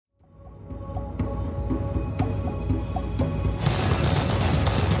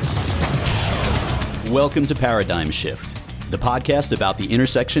Welcome to Paradigm Shift, the podcast about the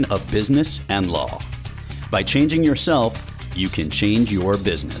intersection of business and law. By changing yourself, you can change your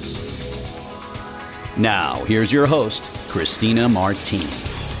business. Now, here's your host, Christina Martini.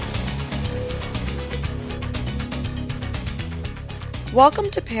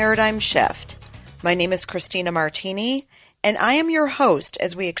 Welcome to Paradigm Shift. My name is Christina Martini, and I am your host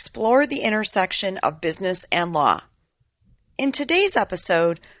as we explore the intersection of business and law. In today's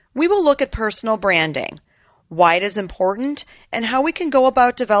episode, we will look at personal branding, why it is important, and how we can go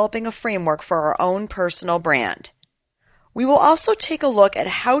about developing a framework for our own personal brand. We will also take a look at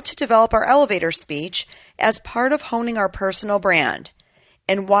how to develop our elevator speech as part of honing our personal brand,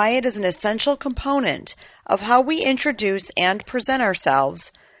 and why it is an essential component of how we introduce and present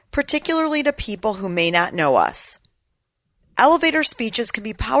ourselves, particularly to people who may not know us. Elevator speeches can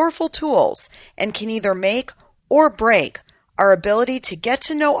be powerful tools and can either make or break our ability to get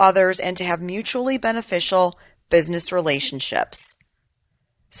to know others and to have mutually beneficial business relationships.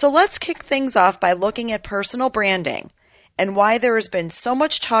 So let's kick things off by looking at personal branding and why there has been so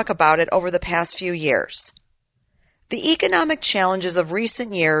much talk about it over the past few years. The economic challenges of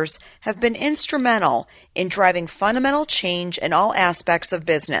recent years have been instrumental in driving fundamental change in all aspects of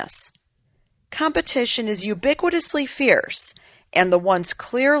business. Competition is ubiquitously fierce, and the once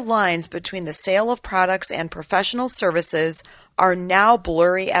clear lines between the sale of products and professional services are now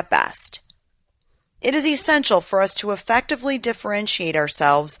blurry at best. It is essential for us to effectively differentiate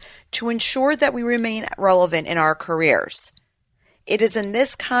ourselves to ensure that we remain relevant in our careers. It is in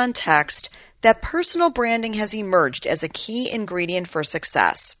this context that personal branding has emerged as a key ingredient for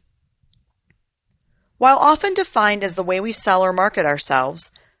success. While often defined as the way we sell or market ourselves,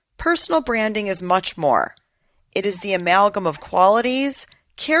 personal branding is much more. It is the amalgam of qualities,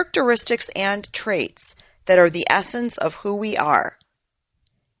 characteristics, and traits that are the essence of who we are.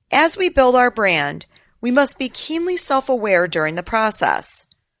 As we build our brand, we must be keenly self-aware during the process.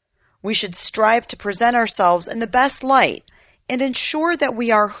 We should strive to present ourselves in the best light and ensure that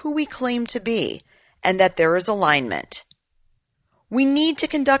we are who we claim to be and that there is alignment. We need to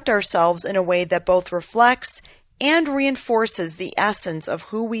conduct ourselves in a way that both reflects and reinforces the essence of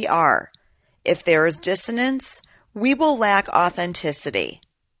who we are. If there is dissonance, we will lack authenticity.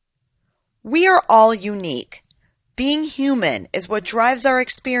 We are all unique. Being human is what drives our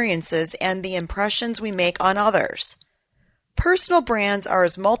experiences and the impressions we make on others. Personal brands are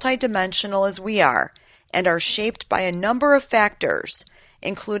as multidimensional as we are and are shaped by a number of factors,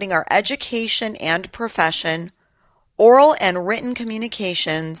 including our education and profession, oral and written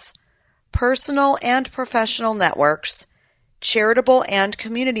communications, personal and professional networks, charitable and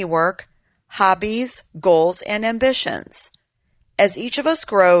community work, hobbies, goals, and ambitions. As each of us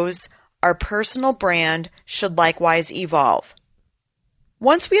grows, our personal brand should likewise evolve.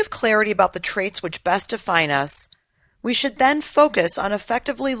 Once we have clarity about the traits which best define us, we should then focus on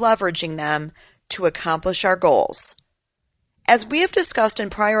effectively leveraging them to accomplish our goals. As we have discussed in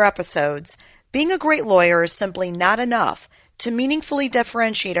prior episodes, being a great lawyer is simply not enough to meaningfully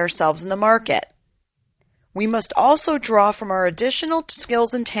differentiate ourselves in the market. We must also draw from our additional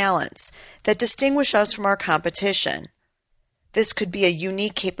skills and talents that distinguish us from our competition. This could be a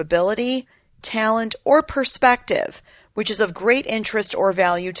unique capability, talent, or perspective which is of great interest or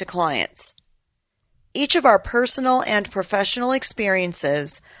value to clients. Each of our personal and professional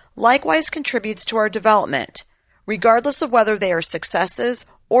experiences likewise contributes to our development, regardless of whether they are successes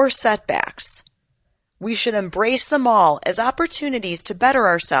or setbacks. We should embrace them all as opportunities to better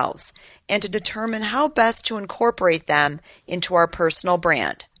ourselves and to determine how best to incorporate them into our personal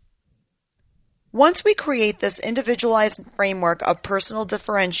brand. Once we create this individualized framework of personal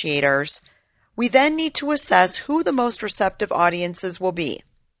differentiators, we then need to assess who the most receptive audiences will be.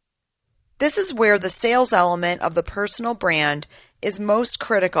 This is where the sales element of the personal brand is most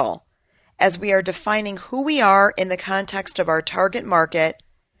critical, as we are defining who we are in the context of our target market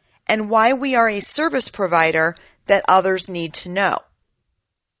and why we are a service provider that others need to know.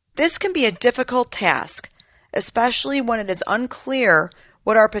 This can be a difficult task, especially when it is unclear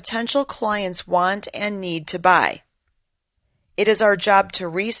what our potential clients want and need to buy. It is our job to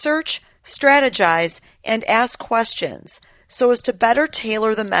research, strategize, and ask questions so as to better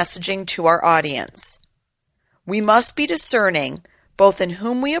tailor the messaging to our audience. We must be discerning both in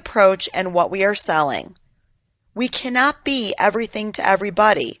whom we approach and what we are selling. We cannot be everything to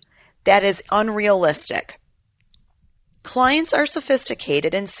everybody. That is unrealistic. Clients are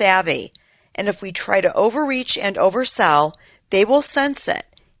sophisticated and savvy, and if we try to overreach and oversell, they will sense it,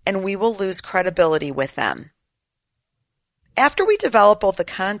 and we will lose credibility with them. After we develop both the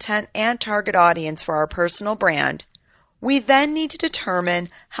content and target audience for our personal brand, We then need to determine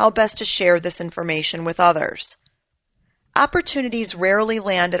how best to share this information with others. Opportunities rarely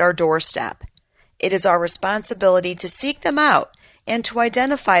land at our doorstep. It is our responsibility to seek them out and to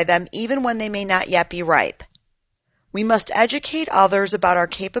identify them even when they may not yet be ripe. We must educate others about our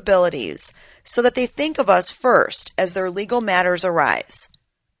capabilities so that they think of us first as their legal matters arise.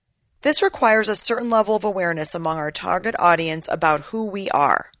 This requires a certain level of awareness among our target audience about who we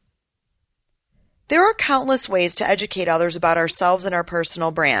are. There are countless ways to educate others about ourselves and our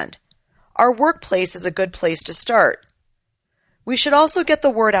personal brand. Our workplace is a good place to start. We should also get the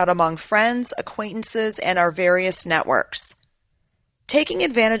word out among friends, acquaintances, and our various networks. Taking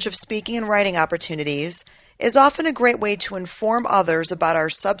advantage of speaking and writing opportunities is often a great way to inform others about our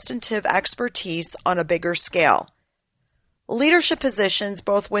substantive expertise on a bigger scale. Leadership positions,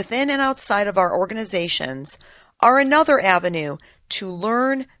 both within and outside of our organizations, are another avenue to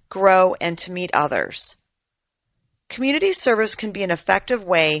learn, grow, and to meet others. Community service can be an effective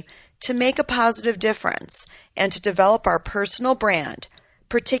way to make a positive difference and to develop our personal brand,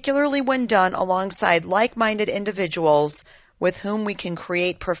 particularly when done alongside like-minded individuals with whom we can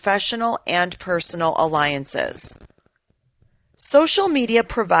create professional and personal alliances. Social media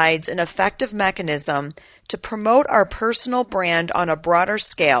provides an effective mechanism to promote our personal brand on a broader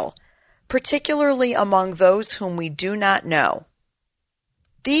scale, particularly among those whom we do not know.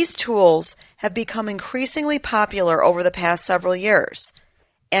 These tools have become increasingly popular over the past several years,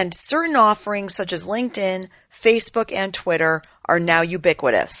 and certain offerings such as LinkedIn, Facebook, and Twitter are now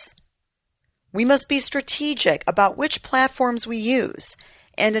ubiquitous. We must be strategic about which platforms we use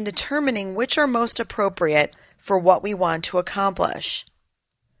and in determining which are most appropriate for what we want to accomplish.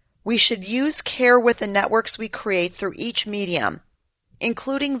 We should use care with the networks we create through each medium,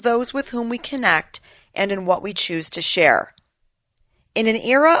 including those with whom we connect and in what we choose to share. In an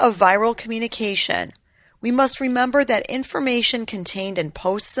era of viral communication, we must remember that information contained in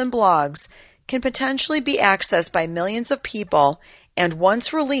posts and blogs can potentially be accessed by millions of people and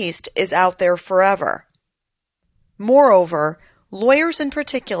once released is out there forever. Moreover, lawyers in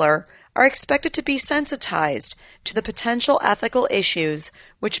particular are expected to be sensitized to the potential ethical issues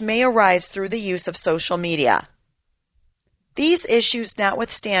which may arise through the use of social media. These issues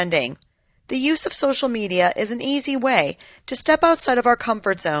notwithstanding, the use of social media is an easy way to step outside of our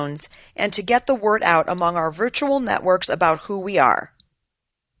comfort zones and to get the word out among our virtual networks about who we are.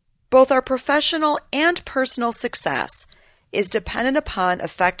 Both our professional and personal success is dependent upon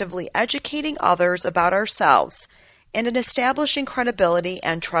effectively educating others about ourselves and in establishing credibility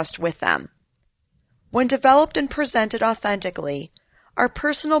and trust with them. When developed and presented authentically, our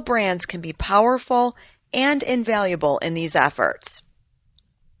personal brands can be powerful and invaluable in these efforts.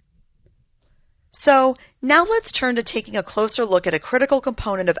 So, now let's turn to taking a closer look at a critical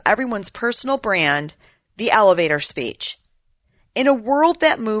component of everyone's personal brand, the elevator speech. In a world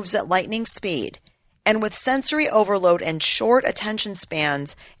that moves at lightning speed, and with sensory overload and short attention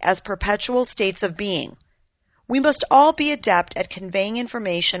spans as perpetual states of being, we must all be adept at conveying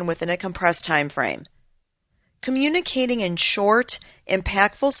information within a compressed time frame. Communicating in short,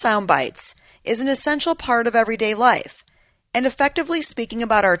 impactful sound bites is an essential part of everyday life, and effectively speaking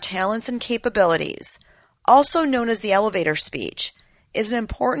about our talents and capabilities, also known as the elevator speech, is an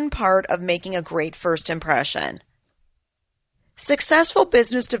important part of making a great first impression. Successful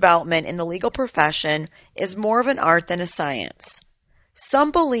business development in the legal profession is more of an art than a science.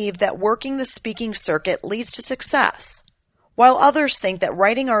 Some believe that working the speaking circuit leads to success, while others think that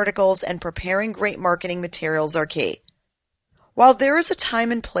writing articles and preparing great marketing materials are key. While there is a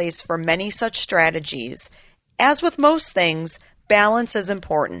time and place for many such strategies, as with most things, balance is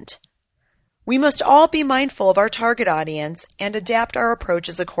important. We must all be mindful of our target audience and adapt our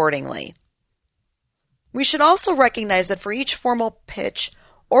approaches accordingly. We should also recognize that for each formal pitch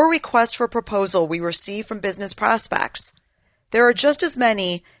or request for proposal we receive from business prospects, there are just as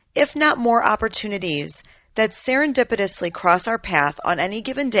many, if not more, opportunities that serendipitously cross our path on any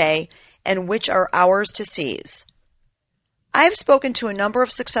given day and which are ours to seize. I have spoken to a number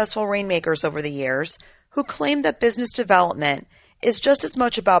of successful rainmakers over the years who claim that business development is just as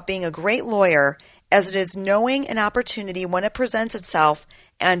much about being a great lawyer as it is knowing an opportunity when it presents itself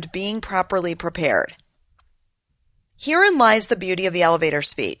and being properly prepared. Herein lies the beauty of the elevator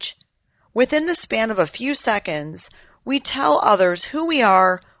speech. Within the span of a few seconds, we tell others who we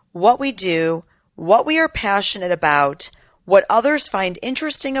are, what we do, what we are passionate about, what others find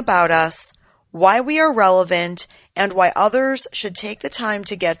interesting about us, why we are relevant, and why others should take the time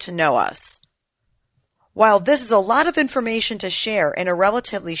to get to know us. While this is a lot of information to share in a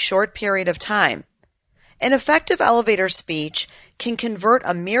relatively short period of time, An effective elevator speech can convert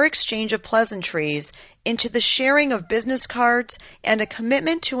a mere exchange of pleasantries into the sharing of business cards and a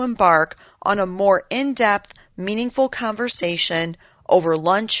commitment to embark on a more in-depth, meaningful conversation over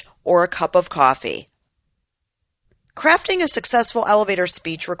lunch or a cup of coffee. Crafting a successful elevator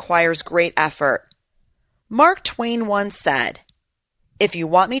speech requires great effort. Mark Twain once said, "If you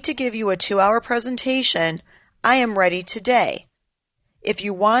want me to give you a 2-hour presentation, I am ready today. If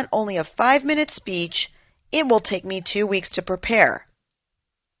you want only a 5-minute speech, it will take me 2 weeks to prepare."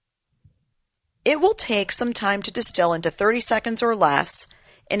 It will take some time to distill into 30 seconds or less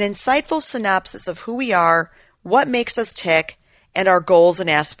an insightful synopsis of who we are, what makes us tick, and our goals and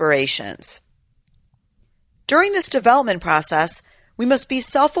aspirations. During this development process, we must be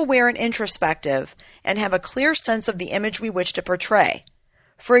self-aware and introspective and have a clear sense of the image we wish to portray.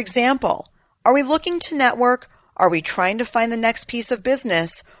 For example, are we looking to network? Are we trying to find the next piece of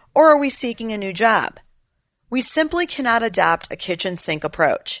business? Or are we seeking a new job? We simply cannot adopt a kitchen sink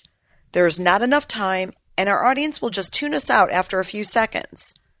approach. There is not enough time, and our audience will just tune us out after a few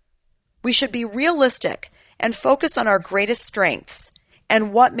seconds. We should be realistic and focus on our greatest strengths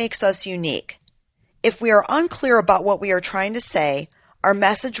and what makes us unique. If we are unclear about what we are trying to say, our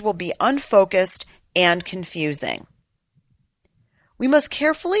message will be unfocused and confusing. We must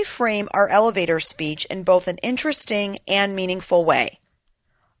carefully frame our elevator speech in both an interesting and meaningful way.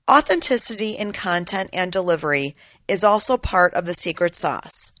 Authenticity in content and delivery is also part of the secret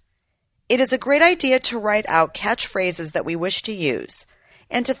sauce. It is a great idea to write out catchphrases that we wish to use,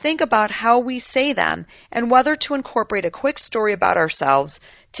 and to think about how we say them and whether to incorporate a quick story about ourselves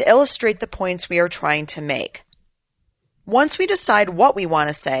to illustrate the points we are trying to make. Once we decide what we want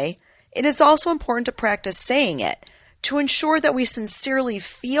to say, it is also important to practice saying it to ensure that we sincerely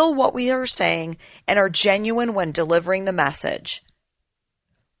feel what we are saying and are genuine when delivering the message.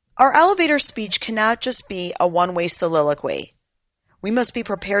 Our elevator speech cannot just be a one-way soliloquy. We must be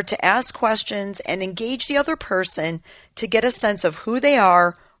prepared to ask questions and engage the other person to get a sense of who they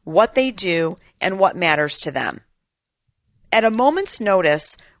are, what they do, and what matters to them. At a moment's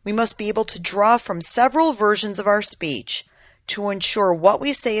notice, we must be able to draw from several versions of our speech to ensure what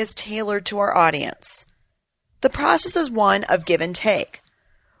we say is tailored to our audience. The process is one of give and take.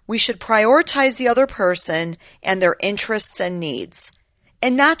 We should prioritize the other person and their interests and needs,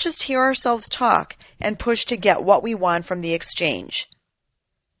 and not just hear ourselves talk and push to get what we want from the exchange.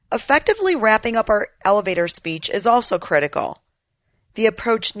 Effectively wrapping up our elevator speech is also critical. The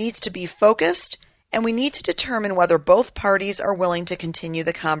approach needs to be focused, and we need to determine whether both parties are willing to continue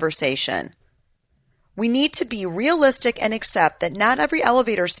the conversation. We need to be realistic and accept that not every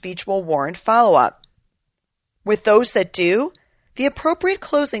elevator speech will warrant follow-up. With those that do, the appropriate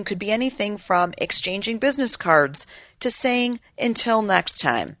closing could be anything from exchanging business cards to saying, "Until next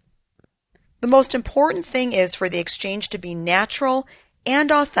time." The most important thing is for the exchange to be natural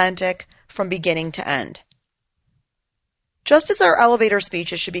and authentic from beginning to end. Just as our elevator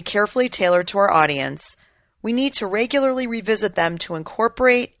speeches should be carefully tailored to our audience, we need to regularly revisit them to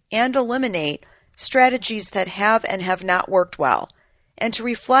incorporate and eliminate strategies that have and have not worked well, and to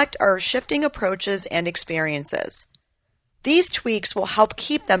reflect our shifting approaches and experiences. These tweaks will help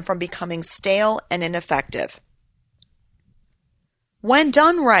keep them from becoming stale and ineffective. When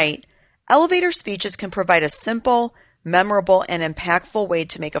done right, elevator speeches can provide a simple, memorable, and impactful way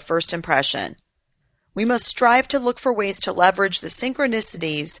to make a first impression. We must strive to look for ways to leverage the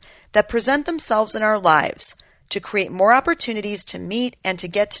synchronicities that present themselves in our lives to create more opportunities to meet and to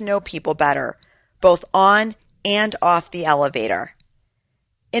get to know people better, both on and off the elevator.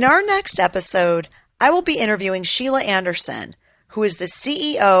 In our next episode, I will be interviewing Sheila Anderson, who is the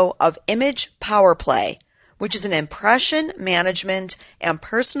CEO of Image Power Play, which is an impression management and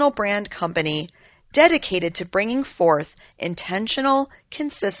personal brand company dedicated to bringing forth intentional,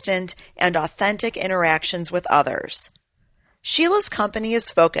 consistent, and authentic interactions with others. Sheila's company is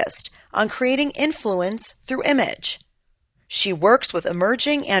focused on creating influence through image. She works with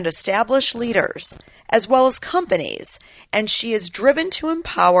emerging and established leaders, as well as companies, and she is driven to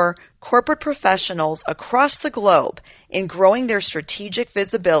empower corporate professionals across the globe in growing their strategic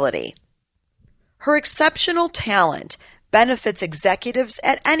visibility. Her exceptional talent benefits executives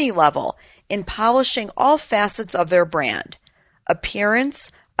at any level in polishing all facets of their brand: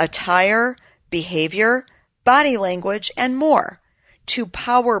 appearance, attire, behavior, body language, and more, to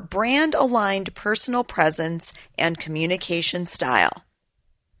power brand-aligned personal presence and communication style.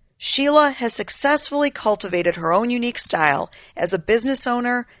 Sheila has successfully cultivated her own unique style as a business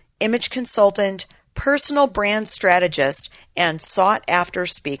owner, image consultant, personal brand strategist, and sought-after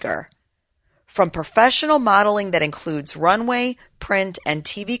speaker. From professional modeling that includes runway, print, and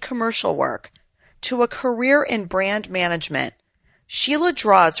TV commercial work, to a career in brand management, Sheila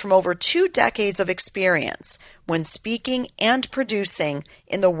draws from over 2 decades of experience when speaking and producing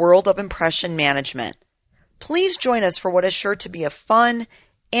in the world of impression management. Please join us for what is sure to be a fun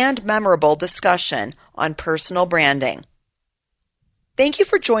and memorable discussion on personal branding. Thank you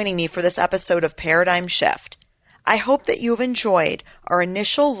for joining me for this episode of Paradigm Shift. I hope that you have enjoyed our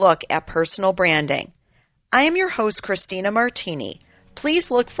initial look at personal branding. I am your host, Christina Martini.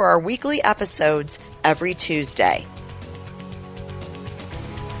 Please look for our weekly episodes every Tuesday.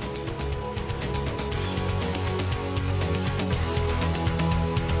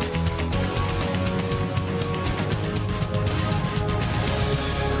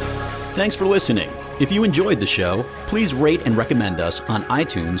 Thanks for listening. If you enjoyed the show, please rate and recommend us on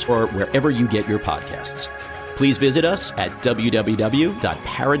iTunes or wherever you get your podcasts. Please visit us at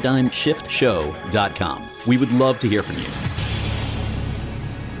www.paradigmshiftshow.com. We would love to hear from you.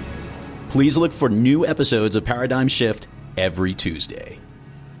 Please look for new episodes of Paradigm Shift every Tuesday.